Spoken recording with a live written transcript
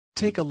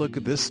Take a look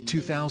at this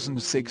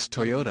 2006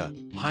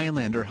 Toyota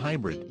Highlander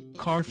Hybrid.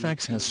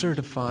 Carfax has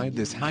certified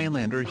this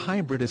Highlander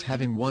Hybrid as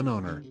having one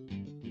owner.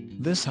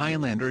 This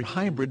Highlander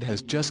Hybrid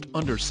has just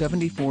under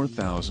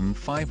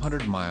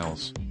 74,500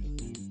 miles.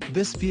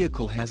 This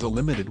vehicle has a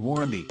limited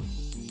warranty.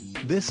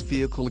 This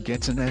vehicle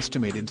gets an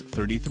estimated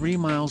 33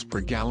 miles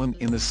per gallon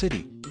in the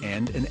city,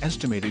 and an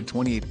estimated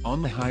 28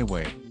 on the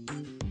highway.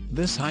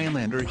 This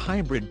Highlander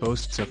Hybrid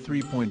boasts a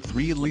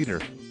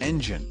 3.3-liter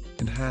engine,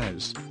 and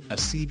has a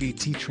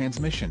CVT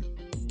transmission.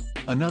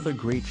 Another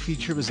great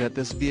feature is that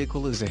this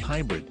vehicle is a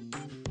hybrid.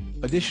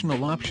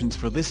 Additional options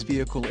for this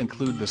vehicle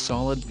include the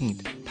solid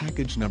paint,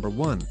 package number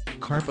 1,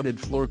 carpeted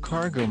floor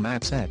cargo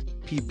mat set,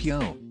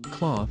 PPO,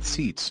 cloth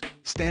seats,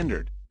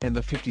 standard, and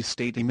the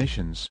 50-state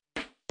emissions.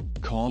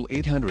 Call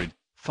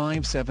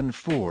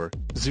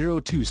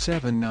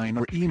 800-574-0279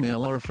 or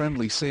email our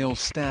friendly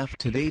sales staff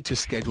today to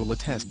schedule a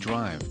test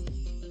drive.